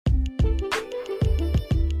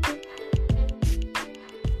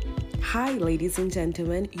Hi, ladies and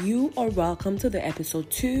gentlemen. You are welcome to the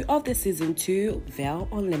episode 2 of the season 2 Vel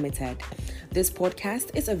Unlimited. This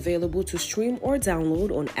podcast is available to stream or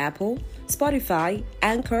download on Apple, Spotify,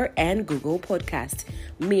 Anchor, and Google Podcast.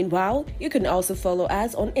 Meanwhile, you can also follow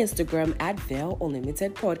us on Instagram at Vel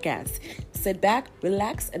Unlimited Podcast. Sit back,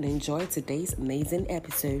 relax, and enjoy today's amazing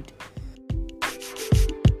episode.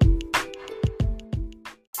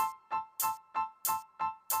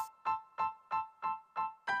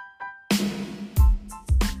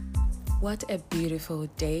 What a beautiful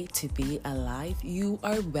day to be alive. You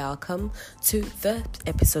are welcome to the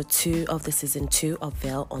episode 2 of the season 2 of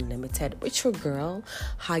Vel Unlimited with your girl.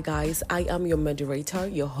 Hi guys, I am your moderator,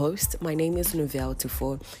 your host. My name is Nouvelle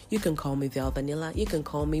Tufo. You can call me Vel Vanilla, you can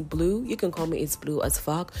call me Blue, you can call me It's Blue as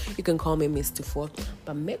Fuck, you can call me Miss Tufo,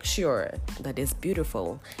 but make sure that it's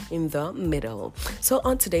beautiful in the middle. So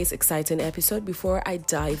on today's exciting episode, before I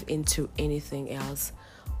dive into anything else,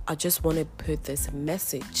 I just want to put this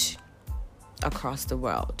message across the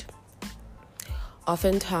world.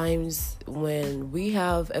 Oftentimes, when we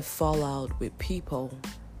have a fallout with people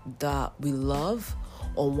that we love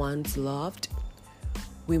or once loved,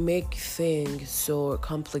 we make things so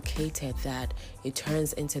complicated that it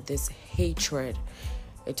turns into this hatred,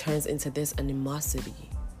 it turns into this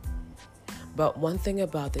animosity. But one thing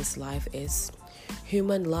about this life is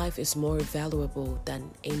human life is more valuable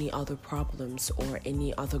than any other problems or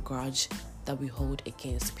any other grudge that we hold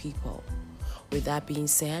against people. With that being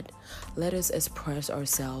said, let us express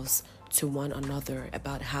ourselves to one another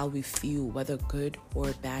about how we feel, whether good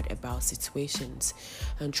or bad about situations.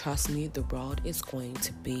 And trust me, the world is going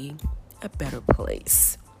to be a better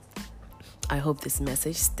place. I hope this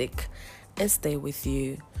message stick and stay with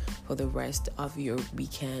you for the rest of your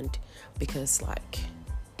weekend, because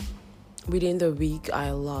within the week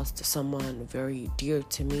I lost someone very dear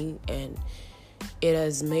to me, and it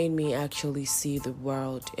has made me actually see the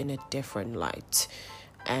world in a different light.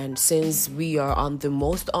 And since we are on the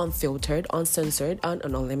most unfiltered, uncensored, and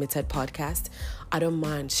unlimited podcast, I don't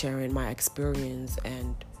mind sharing my experience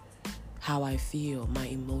and how I feel. My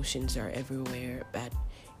emotions are everywhere, but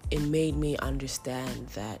it made me understand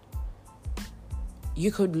that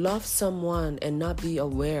you could love someone and not be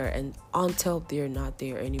aware and until they're not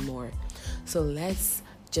there anymore. So let's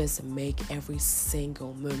just make every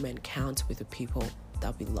single moment count with the people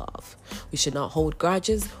that we love. We should not hold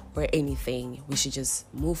grudges or anything. We should just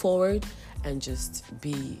move forward and just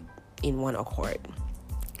be in one accord.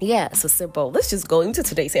 Yeah, so simple. Let's just go into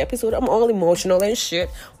today's episode. I'm all emotional and shit.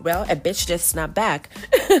 Well, a bitch just snapped back.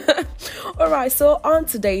 Alright, so on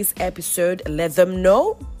today's episode, Let Them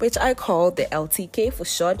Know, which I call the LTK for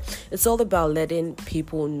short. It's all about letting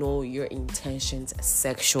people know your intentions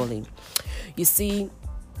sexually. You see,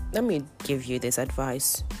 let me give you this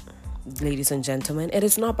advice, ladies and gentlemen. It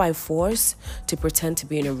is not by force to pretend to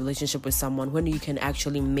be in a relationship with someone when you can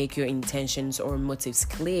actually make your intentions or motives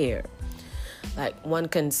clear. One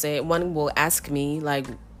will ask me,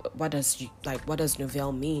 what does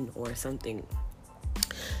Nouvelle mean or something.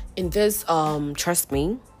 In this, trust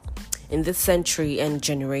me, in this century and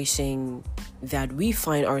generation that we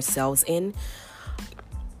find ourselves in,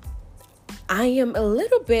 I am a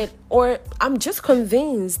little bit, or I'm just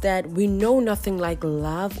convinced that we know nothing like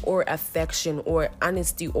love or affection or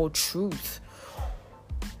honesty or truth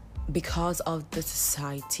because of the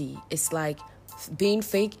society. It's like being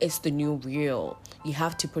fake is the new real. You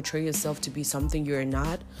have to portray yourself to be something you're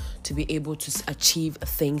not to be able to achieve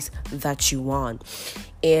things that you want.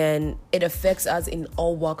 And it affects us in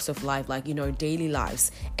all walks of life, in our daily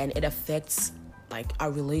lives, and it affects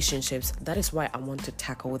our relationships. That is why I want to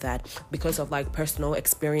tackle that, because of personal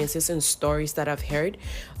experiences and stories that I've heard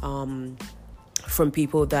from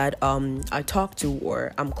people that I talk to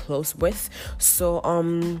or I'm close with. So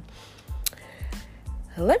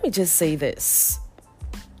let me just say this.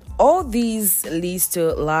 All these leads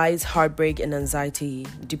to lies, heartbreak, and anxiety,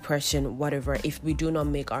 depression, whatever, if we do not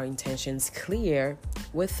make our intentions clear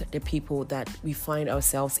with the people that we find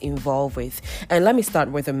ourselves involved with. And let me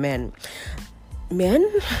start with the men. Men,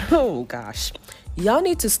 oh gosh, y'all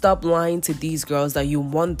need to stop lying to these girls that you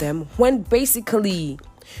want them when basically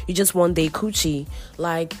you just want their coochie.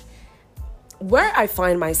 Where I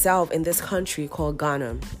find myself in this country called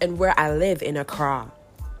Ghana and where I live in Accra,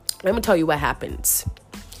 let me tell you what happens.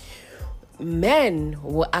 Men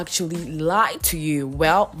will actually lie to you.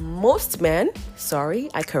 Well, most men, sorry,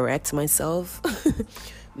 I correct myself.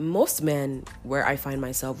 Most men where I find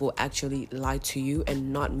myself will actually lie to you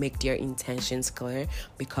and not make their intentions clear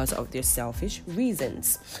because of their selfish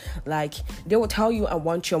reasons. They will tell you, I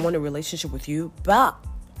want a relationship with you, but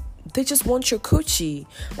They just want your coochie.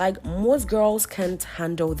 Like, most girls can't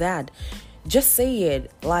handle that. Just say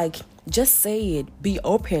it. Like, just say it. Be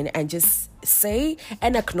open and just say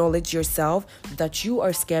and acknowledge yourself that you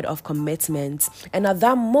are scared of commitment. And at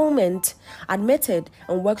that moment, admit it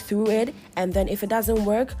and work through it. And then if it doesn't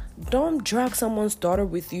work, don't drag someone's daughter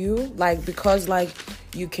with you. Like, because like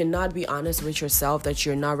you cannot be honest with yourself that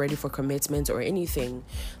you're not ready for commitment or anything.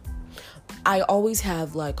 I always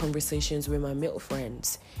have like conversations with my male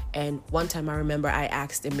friends. And one time I remember I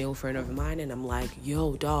asked a male friend of mine, and I'm like,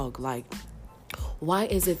 yo, dog, like, why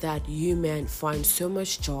is it that you men find so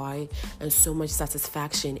much joy and so much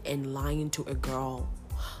satisfaction in lying to a girl?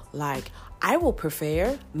 Like, I will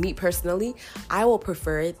prefer, me personally, I will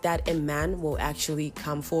prefer that a man will actually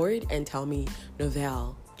come forward and tell me,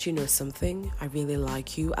 Novelle, do you know something? I really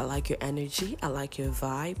like you. I like your energy. I like your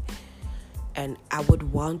vibe. And I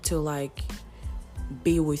would want to like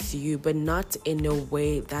be with you, but not in a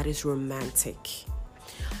way that is romantic.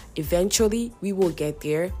 Eventually, we will get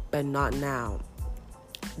there, but not now.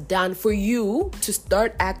 Than for you to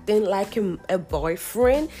start acting like a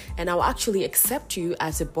boyfriend, and I'll actually accept you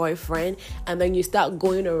as a boyfriend, and then you start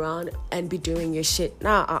going around and be doing your shit.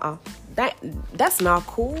 That's not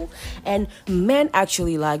cool. And men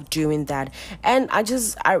actually like doing that. And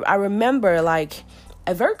I remember like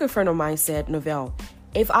a very good friend of mine said, Novelle,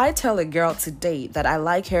 if I tell a girl today that I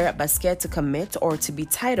like her but scared to commit or to be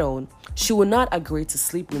titled, she will not agree to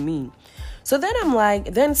sleep with me. So then I'm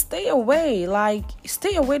like, then stay away. Like,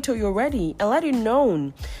 stay away till you're ready and let it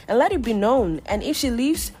known. And let it be known. And if she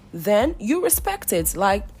leaves, then you respect it.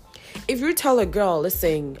 Like, if you tell a girl,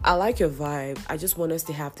 listen, I like your vibe. I just want us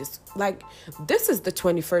to have this. Like, this is the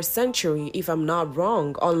 21st century, if I'm not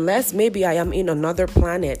wrong. Unless maybe I am in another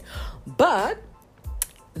planet. But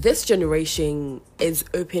this generation is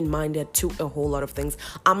open-minded to a whole lot of things.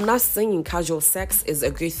 I'm not saying casual sex is a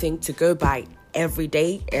good thing to go by every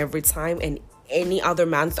day, every time, and any other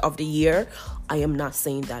month of the year. I am not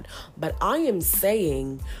saying that. But I am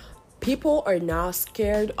saying people are now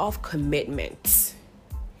scared of commitment.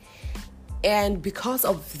 And because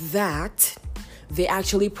of that, they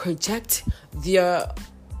actually project their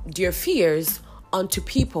fears onto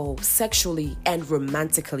people sexually and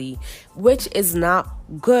romantically, which is not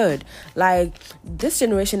good. Like, this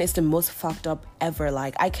generation is the most fucked up ever.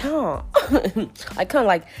 Like, I can't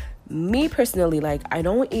like, me personally, like, I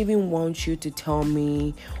don't even want you to tell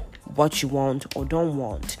me what you want or don't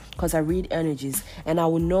want, because I read energies and I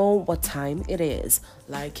will know what time it is.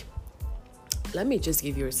 Like, let me just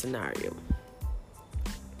give you a scenario.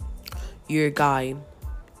 You're a guy,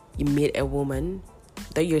 you meet a woman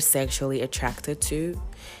that you're sexually attracted to,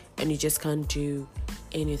 and you just can't do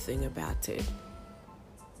anything about it.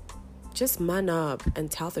 Just man up and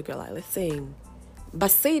tell the girl, like, listen, but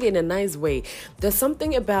say it in a nice way. There's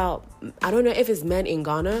something about, I don't know if it's men in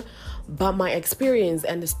Ghana, but my experience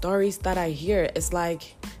and the stories that I hear is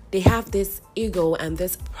like they have this ego and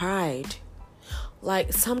this pride.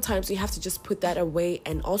 Like, sometimes you have to just put that away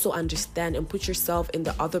and also understand and put yourself in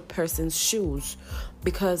the other person's shoes,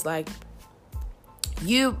 because like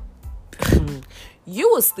you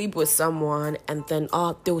will sleep with someone and then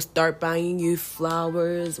they'll start buying you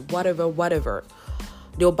flowers, whatever.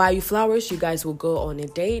 They'll buy you flowers, you guys will go on a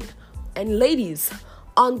date. And ladies,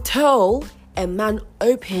 until a man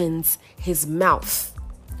opens his mouth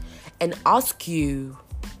and asks you,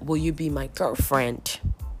 will you be my girlfriend?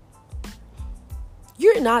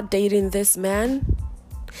 You're not dating this man.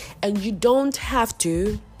 And you don't have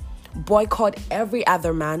to boycott every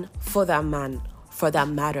other man, for that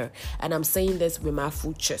matter. And I'm saying this with my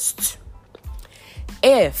full chest.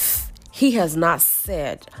 If he has not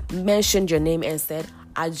mentioned your name and said,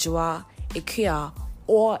 Ajwa, Ikea,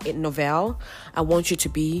 or Novelle, I want you to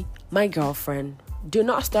be my girlfriend. Do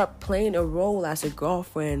not start playing a role as a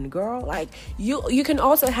girlfriend, girl. Like, you can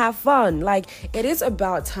also have fun. Like, it is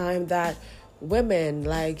about time that women,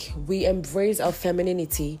 like, we embrace our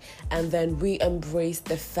femininity, and then we embrace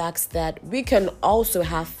the facts that we can also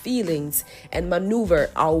have feelings and maneuver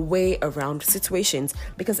our way around situations.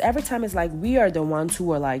 Because every time it's like we are the ones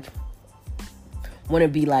who are like want to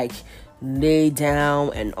be like lay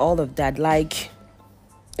down and all of that. Like,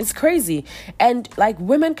 it's crazy. And like,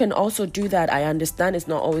 women can also do that. I understand it's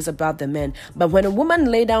not always about the men, but when a woman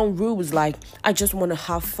lay down rules like, I just want to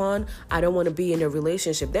have fun, I don't want to be in a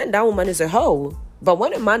relationship, then that woman is a hoe. But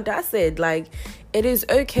when a man does it, like, it is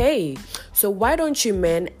okay. So why don't you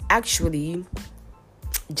men actually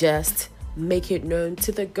just make it known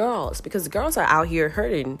to the girls? Because girls are out here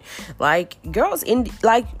hurting. Like, girls in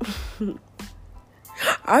like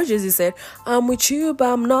I just said, I'm with you,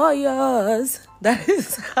 but I'm not yours. That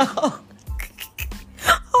is how.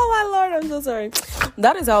 Oh, I I'm so sorry.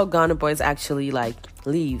 That is how Ghana boys actually like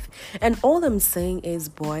leave. And all I'm saying is,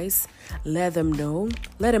 boys, let them know,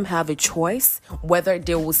 let them have a choice whether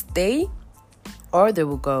they will stay or they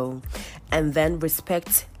will go. And then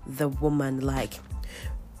respect the woman. Like,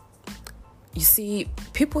 you see,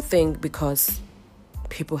 people think because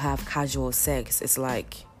people have casual sex, it's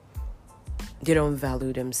like they don't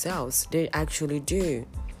value themselves. They actually do.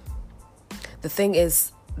 The thing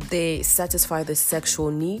is, they satisfy the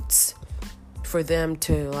sexual needs for them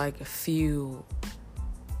to like feel,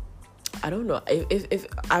 I don't know, if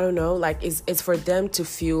I don't know, like it's for them to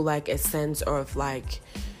feel like a sense of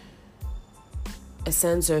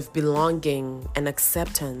belonging and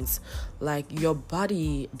acceptance. Like, your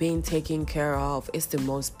body being taken care of is the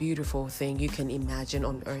most beautiful thing you can imagine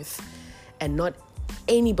on earth, and not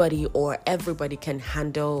anybody or everybody can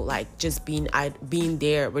handle like just being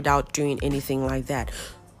there without doing anything like that.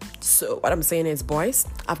 So what I'm saying is, boys,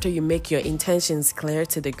 after you make your intentions clear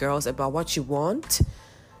to the girls about what you want,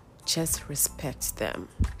 just respect them.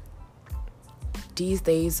 These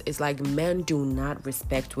days, it's like men do not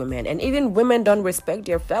respect women, and even women don't respect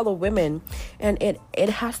their fellow women, and it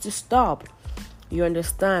has to stop. You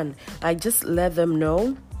understand? Like, just let them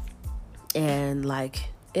know, and like,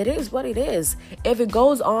 it is what it is. If it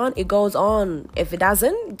goes on, it goes on. If it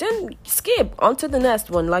doesn't, then skip on to the next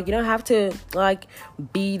one. Like, you don't have to like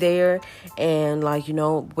be there and like, you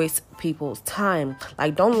know, waste people's time.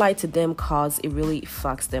 Like, don't lie to them, cause it really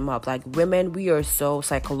fucks them up. Like, women, we are so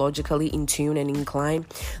psychologically in tune and inclined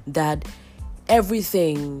that every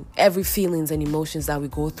feelings and emotions that we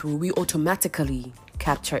go through, we automatically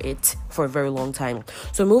capture it for a very long time.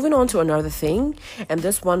 So moving on to another thing, and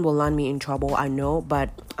this one will land me in trouble, I know, but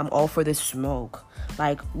I'm all for this smoke.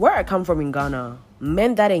 Like, where I come from in Ghana,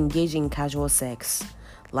 men that engage in casual sex,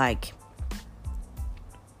 like,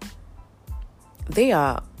 they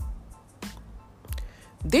are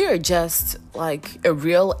just like a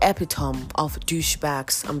real epitome of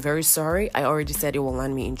douchebags. I'm very sorry, I already said it will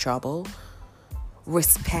land me in trouble.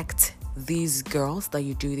 Respect these girls that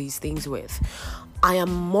you do these things with. I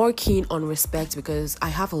am more keen on respect because I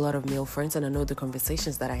have a lot of male friends and I know the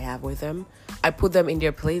conversations that I have with them. I put them in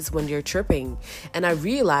their place when they're tripping, and I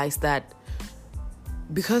realize that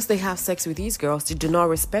because they have sex with these girls, they do not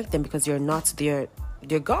respect them because you're not their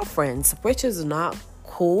girlfriends, which is not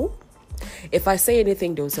cool. If I say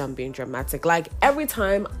anything, they'll say I'm being dramatic. Like, every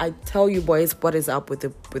time I tell you boys what is up with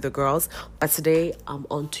the girls, but today I'm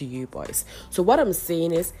on to you boys. So what I'm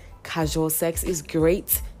saying is, casual sex is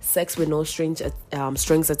great. Sex with no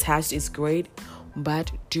strings attached is great,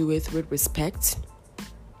 but do it with respect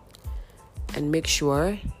and make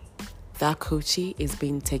sure that coochie is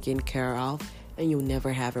being taken care of, and you'll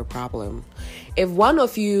never have a problem. If one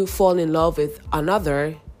of you fall in love with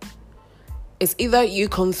another, it's either you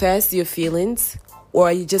confess your feelings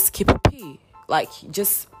or you just keep a pee. Like,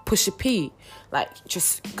 just push a pee. Like,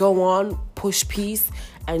 just go on, push peace,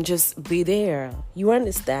 and just be there. You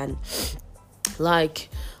understand? Like,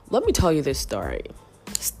 let me tell you this story.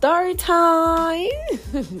 Story time.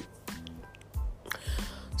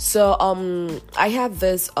 So, I have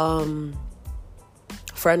this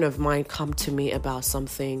friend of mine come to me about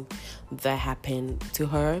something that happened to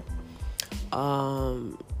her.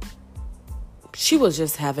 She was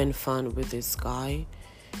just having fun with this guy,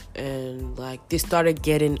 and like, they started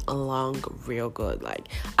getting along real good. Like,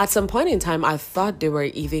 at some point in time, I thought they were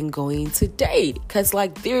even going to date, because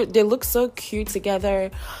like they look so cute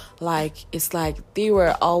together. Like, it's like they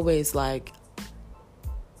were always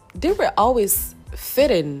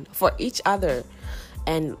fitting for each other,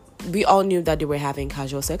 and we all knew that they were having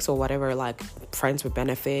casual sex or whatever, like friends with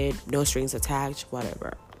benefit, no strings attached,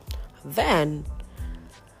 whatever. Then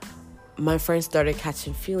my friend started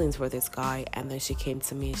catching feelings for this guy, and then she came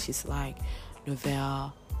to me and she's like,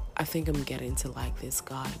 Novelle, I think I'm getting to like this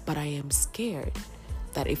guy, but I am scared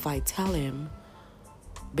that if I tell him,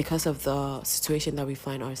 because of the situation that we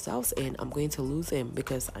find ourselves in, I'm going to lose him,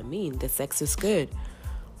 because I mean, the sex is good,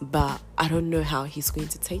 but I don't know how he's going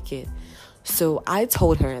to take it. So I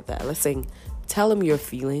told her that, listen, tell him your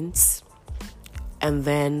feelings, and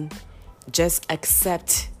then just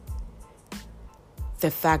accept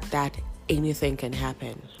the fact that anything can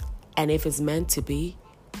happen, and if it's meant to be,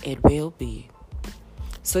 it will be.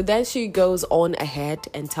 So then she goes on ahead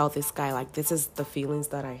and tell this guy, like, this is the feelings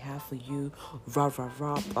that I have for you, rah rah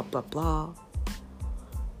rah, blah blah blah.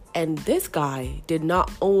 And this guy did not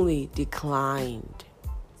only decline,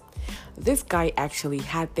 this guy actually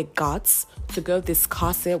had the guts to go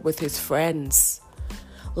discuss it with his friends.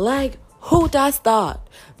 Like, who does that?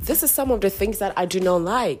 This is some of the things that I do not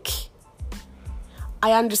like.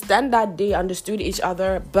 I understand that they understood each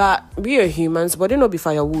other, but we are humans, but they not be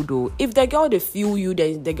firewood though. If the girl they feel you,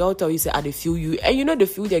 then the girl tell you say I they feel you, and you know they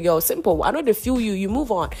feel the girl. Simple. I know they feel you. You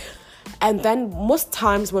move on. And then most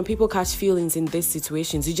times when people catch feelings in these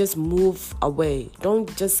situations, you just move away.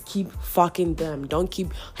 Don't just keep fucking them. Don't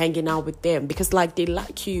keep hanging out with them because like they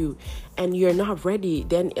like you and you're not ready.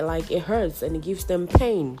 Then it hurts and it gives them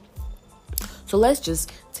pain. So let's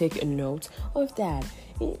just take a note of that.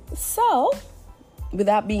 So with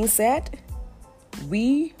that being said,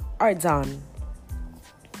 we are done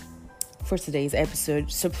for today's episode.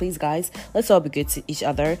 So please, guys, let's all be good to each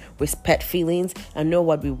other, respect feelings, and know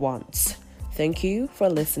what we want. Thank you for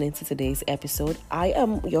listening to today's episode. I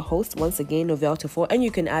am your host once again, Novelle Tufo, and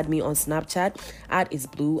you can add me on Snapchat at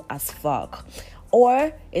isblueasfuck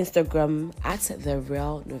or Instagram at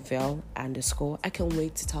therealnovelle_. I can't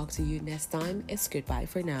wait to talk to you next time. It's goodbye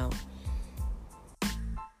for now.